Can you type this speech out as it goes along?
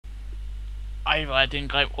Ej, hvor er det en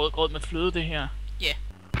grim rød grød med fløde, det her. Ja. Yeah.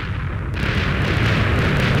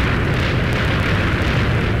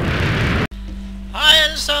 Hej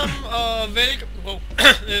alle sammen, og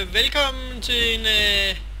velkommen til en...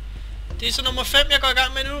 det er så nummer 5, jeg går i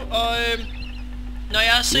gang med nu, og når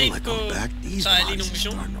jeg har set på... Så er jeg lige nogle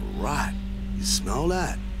missioner. You smell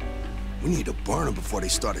that? We need to burn them before they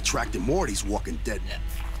start attracting more of these walking dead.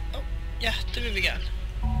 Ja. Oh, ja, det vil vi gerne.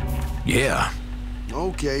 Yeah.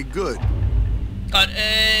 Okay, good. Godt,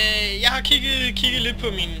 jeg har kigget lidt på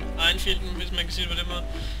min egen film, hvis man kan sige det på den måde.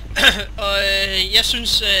 Og jeg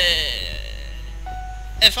synes,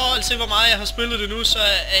 i forhold til hvor meget jeg har spillet det nu, så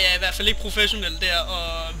er jeg i hvert fald ikke professionel der,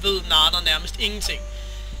 og ved natter nærmest ingenting.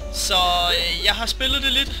 Så jeg har spillet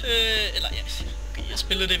det lidt, eller ja, jeg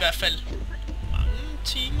spillede det i hvert fald mange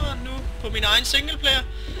timer nu på min egen singleplayer.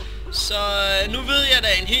 Så nu ved jeg da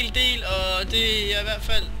en hel del, og det er i hvert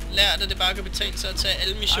fald lært, at det bare kan betale sig at tage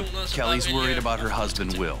alle missioner. Kelly's worried about her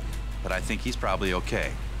husband Will, but I think he's probably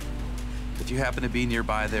okay. If you happen to be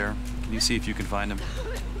nearby there, can you see if you can find him?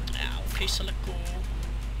 Ja, okay, så lad gå.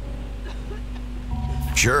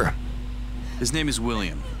 Sure. His name is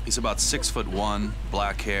William. He's about 6'1",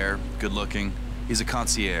 black hair, good looking. He's a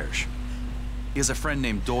concierge. He has a friend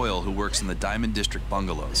named Doyle who works in the Diamond District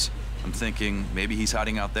bungalows. I'm thinking maybe he's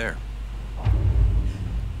hiding out there.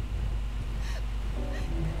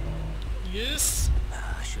 Yes.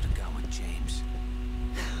 I should have gone with James.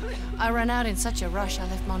 I ran out in such a rush I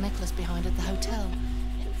left my necklace behind at the hotel.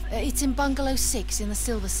 It's in bungalow 6 in the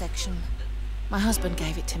silver section. My husband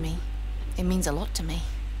gave it to me. It means a lot to me.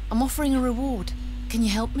 I'm offering a reward. Can you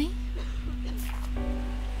help me?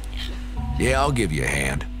 Yeah, I'll give you a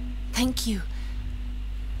hand. Thank you.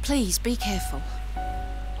 Please be careful.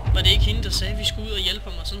 Var det ikke hende, der sagde, at vi skulle ud og hjælpe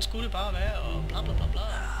ham, og sådan skulle det bare være, og bla bla bla bla.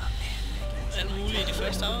 Alt muligt i det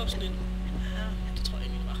første afsnit. Ja, det tror jeg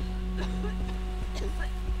egentlig var.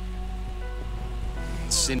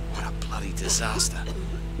 What a bloody disaster.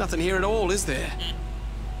 Nothing here at all, is there?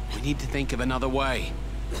 We need to think of another way.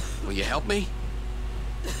 Will you help me?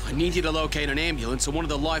 I need you to locate an ambulance or one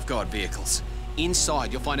of the lifeguard vehicles.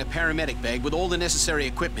 Inside, you'll find a paramedic bag with all the necessary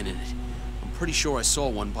equipment in it. I'm pretty sure I saw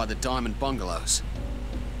one by the Diamond Bungalows.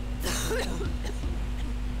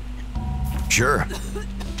 Sure.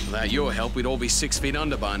 Without your help, we'd all be 6 feet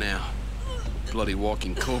under by now. Bloody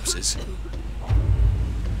walking corpses.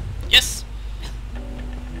 Yes!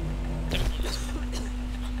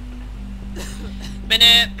 Men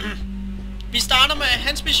vi starter med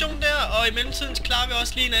hans mission der, og i mellemtiden klarer vi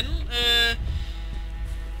også lige en anden,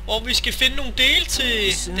 hvor vi skal finde nogle dele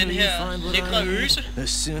til den her lækre øse.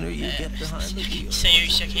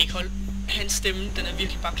 Seriøst, jeg kan ikke holde hans stemme, den er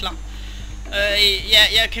virkelig bare klar.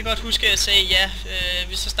 Ja, jeg kan godt huske, at jeg sagde ja,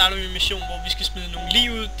 så starter vi en mission, hvor vi skal smide nogle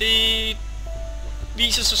lig ud. Det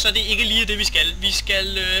viser sig så, det ikke lige det, vi skal. Vi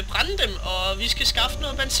skal brænde dem, og vi skal skaffe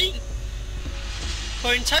noget benzin på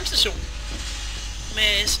en tankstation.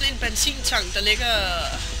 Med sådan en benzintank, der ligger,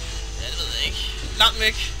 jeg ved ikke,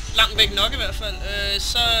 langt væk nok i hvert fald,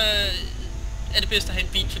 så er det bedst at have en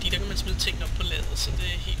bil, fordi der kan man smide ting op på ladet, så det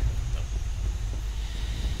er helt...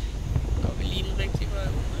 Går vi lige den rigtige vej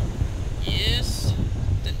ud? Yes,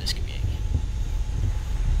 den der skal vi ikke.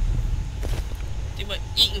 Det var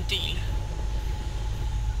en del.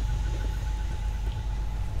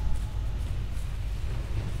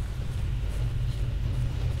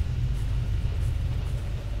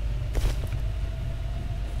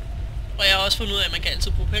 Og jeg har også fundet ud af, at man kan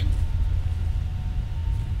altid bruge penge.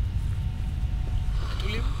 Er du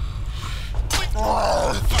lige?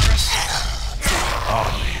 Oh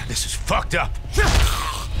man, this is fucked up.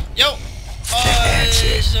 Jo, og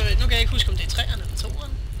så nu kan jeg ikke huske, om det er 3'eren eller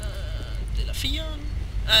 2'eren, eller 4'eren.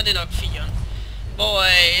 Nej, det er nok 4'eren. Hvor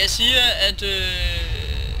jeg siger, at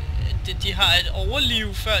de har et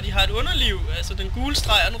overliv, før de har et underliv. Altså den gule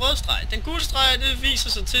streg og den røde streg. Den gule streg, det viser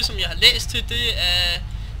sig til, som jeg har læst til, det er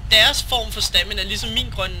deres form for stamina, ligesom min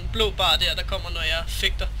grønne blå bar der kommer, når jeg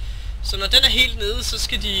fægter. Så når den er helt nede, så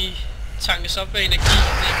skal de tankes op af energi.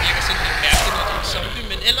 Det virker sådan lidt mærkeligt, når det er zombie,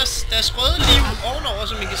 men ellers deres røde liv ovenover,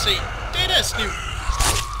 som I kan se, det er deres liv.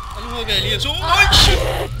 Og nu hugger jeg lige to. Øj, shit!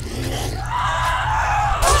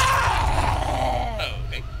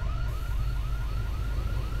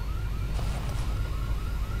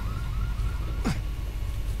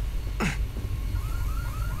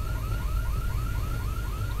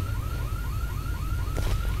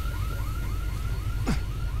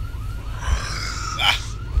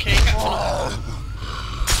 Okay.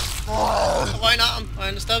 Røg en arm, og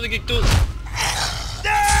han er stadigvæk ikke død.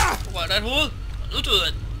 Røg der et hoved, og nu døde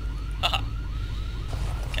han. Haha.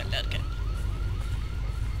 Kan lære det kan.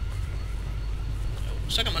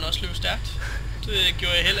 så kan man også løbe stærkt. Det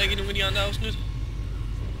gjorde jeg heller ikke i nogle af de andre afsnit.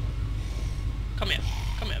 Kom her.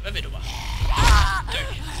 Kom her. Hvad ved du bare? Dø.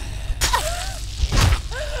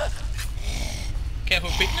 Kan jeg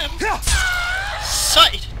få benene af dem?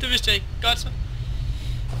 Sejt! Det vidste jeg ikke. Godt så.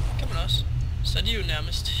 Kan man også. Så er de jo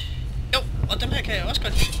nærmest... Jo, og dem her kan jeg også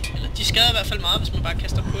godt lide. Eller de skader i hvert fald meget, hvis man bare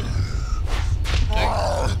kaster på det. Dø.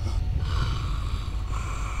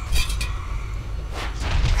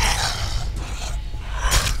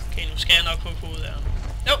 Okay, nu skal jeg nok hugge hovedet af ham.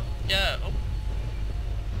 Jo, ja...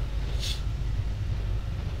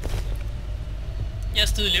 Jeg er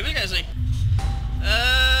stedet level, kan jeg se.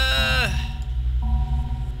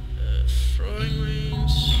 Throwing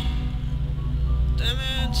range.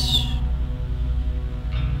 Damage.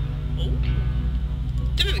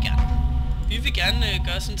 Det vil vi gerne. Vi vil gerne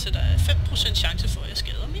gøre sådan, at der er 5% chance for, at jeg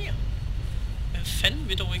skader mere. Hvad fanden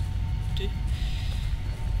vil dog ikke det?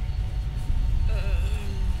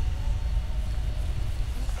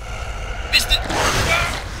 Hvis det...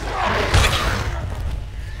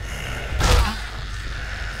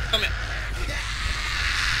 Kom her.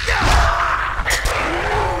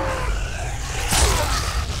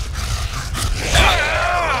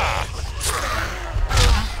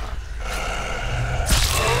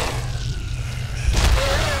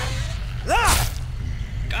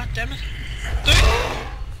 Goddammit. Dø!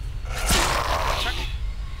 Tak.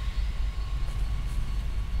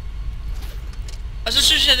 Og så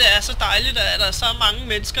synes jeg, det er så dejligt, at der er så mange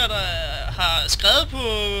mennesker, der har skrevet på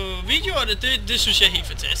videoerne. Det synes jeg er helt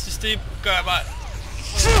fantastisk. Det gør jeg bare...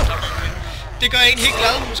 Det gør en helt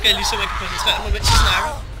glad, måske ligesom jeg kan koncentrere mig, mens jeg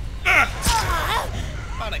snakker.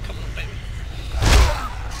 Bare der ikke kommer nogen bagved.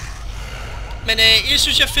 Men jeg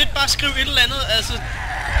synes jeg er fedt bare at skrive et eller andet, altså...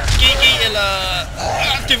 GG eller...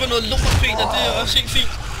 det var noget lort, Peter, det er også helt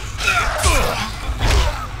fint.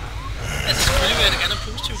 Altså selvfølgelig vil jeg da gerne have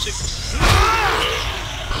positive ting.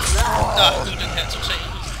 Nå, nu er den her totalt.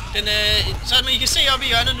 Den, så I kan se oppe i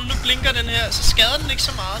hjørnet nu blinker den her, så skader den ikke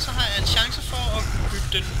så meget, så har jeg en chance for at bygge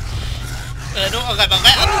den. Og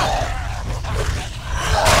reparere den.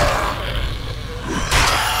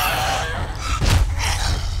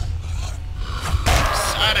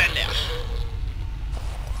 Sådan der.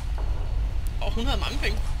 Og hun havde mange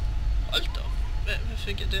penge. Hold da. Hvad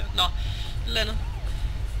fik jeg der? Nå, et eller andet.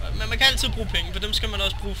 Men man kan altid bruge penge, for dem skal man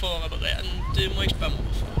også bruge for at reparere den. Det må ikke spørge mig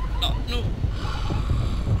hvorfor. Nå, nu.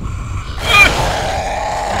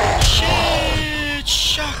 Shit,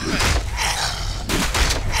 chok, mand.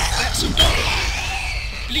 Vær så dum.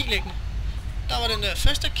 Bliv liggende. Der var den der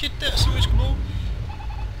første kit der, som vi skulle bruge.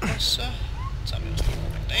 Og så tager vi også lige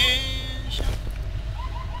en bandage.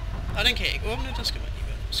 Og den kan jeg ikke åbne, der skal man lige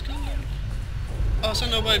være skide lidt. Og så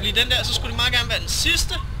når jeg blive den der, så skulle det meget gerne være den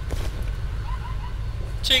sidste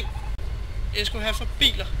ting, jeg skulle have for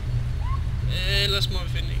biler. Ellers må vi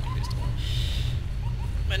finde en i bedste rum.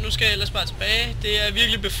 Men nu skal jeg ellers bare tilbage. Det er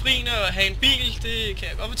virkelig befriende at have en bil, det kan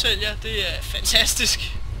jeg godt fortælle jer. Det er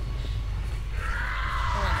fantastisk.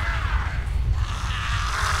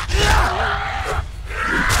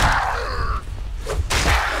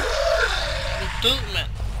 Du er død, mand.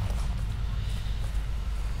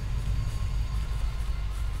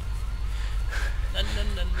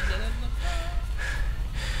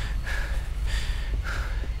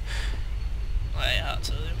 Nej, jeg har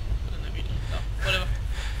taget jo. Den er bil. Nå, whatever.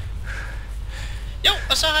 Jo,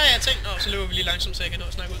 og så har jeg tænkt... Nå, så løber vi lige langsomt, så jeg kan nå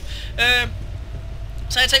at snakke ud.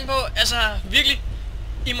 Så har jeg tænkt på, altså virkelig...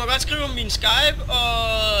 I må godt skrive om min Skype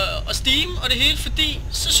og Steam og det hele, fordi...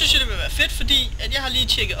 Så synes jeg, det vil være fedt, fordi... At jeg har lige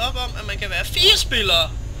tjekket op om, at man kan være 4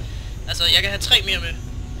 spillere. Altså, jeg kan have 3 mere med.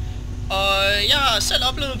 Og jeg har selv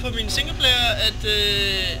oplevet på min singleplayer, at,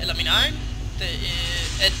 eller min egen,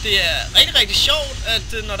 at det er rigtig, rigtig sjovt,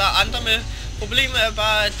 at når der er andre med. Problemet er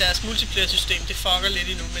bare, at deres multiplayer-system, det fucker lidt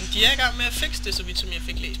endnu, men de er i gang med at fikse det, så vidt som jeg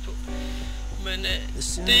fik læst på. Men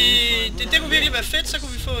det kunne virkelig være fedt, så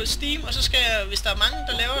kunne vi få Steam, og så skal jeg, hvis der er mange,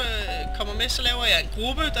 der kommer med, så laver jeg en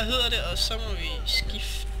gruppe, der hedder det, og så må vi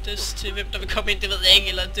skiftes til, hvem der vil komme ind, det ved jeg ikke,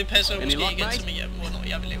 eller det passer måske ikke altid med, hvornår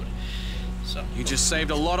jeg vil lave det. So. You just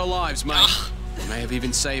saved a lot of lives, mate. You may have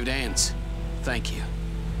even saved Anne's. Thank you.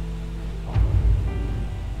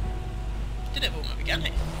 Det der våben vil vi gerne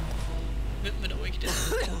have. Hvem vil dog ikke det?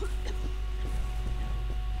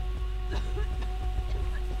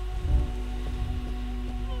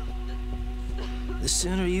 The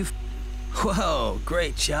sooner you... Whoa,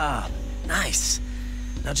 great job. Nice.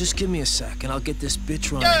 Now just give me a sec, and I'll get this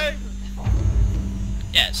bitch running. Yay!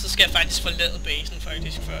 Ja, så skal jeg faktisk forlade basen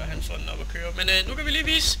faktisk, før han får den op at køre. Men nu kan vi lige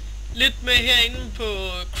vise lidt med herinde på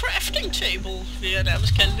crafting table, vil jeg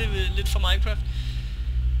nærmest kalde det lidt for Minecraft.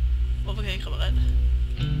 Hvorfor kan jeg ikke reparere det?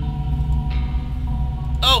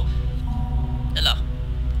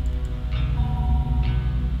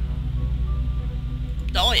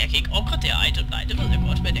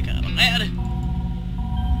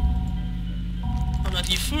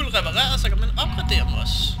 repareret, så kan man opgradere dem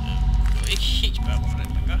også. Jeg kan ikke helt spørge, hvorfor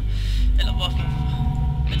det man gør. Eller hvorfor.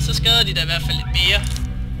 Men så skader de da i hvert fald lidt mere.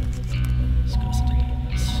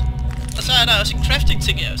 Og så er der også en crafting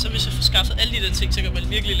ting her. Så hvis jeg får skaffet alle de der ting, så kan man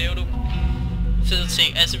virkelig lave nogle fede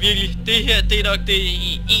ting. Altså virkelig, det her, det er nok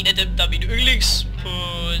en af dem, der er mine yndlings på,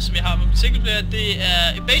 som jeg har på min singleplayer. Det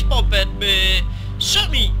er et baseballbat med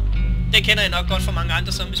søm i. Den kender jeg nok godt fra mange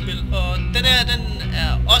andre zombiespil. Og den her, den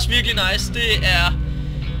er også virkelig nice. Det er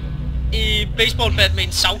et baseballbat med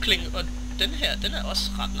en savkling. Og den her, den er også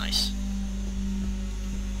ret nice.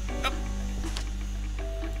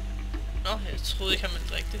 Nå, jeg troede ikke, at man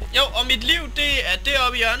drikke det. Jo, og mit liv, det er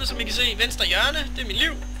deroppe i hjørnet, som I kan se. Venstre hjørne, det er mit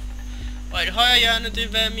liv. Og i det højre hjørne, det er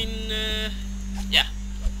hvad min... ja,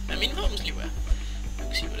 hvad min våbensliv er. Jeg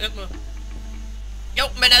kan sige på den måde. Jo,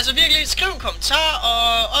 men altså virkelig, skriv en kommentar,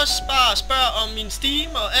 og også bare spørg om min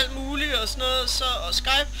Steam og alt muligt og sådan noget, så, og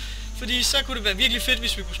Skype. Fordi så kunne det være virkelig fedt,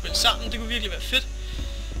 hvis vi kunne spille sammen. Det kunne virkelig være fedt.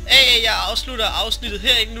 Jeg afslutter afsnittet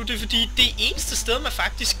herinde nu, det er fordi, det eneste sted, man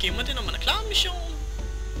faktisk gemmer det, når man er klar med missionen.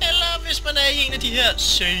 Eller hvis man er i en af de her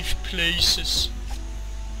safe places.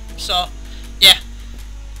 Så, ja.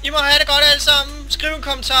 I må have det godt alle sammen. Skriv en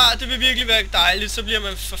kommentar, det vil virkelig være dejligt. Så bliver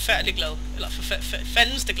man forfærdelig glad. Eller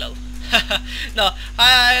fandens det glad. Nå,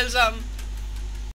 hej alle sammen.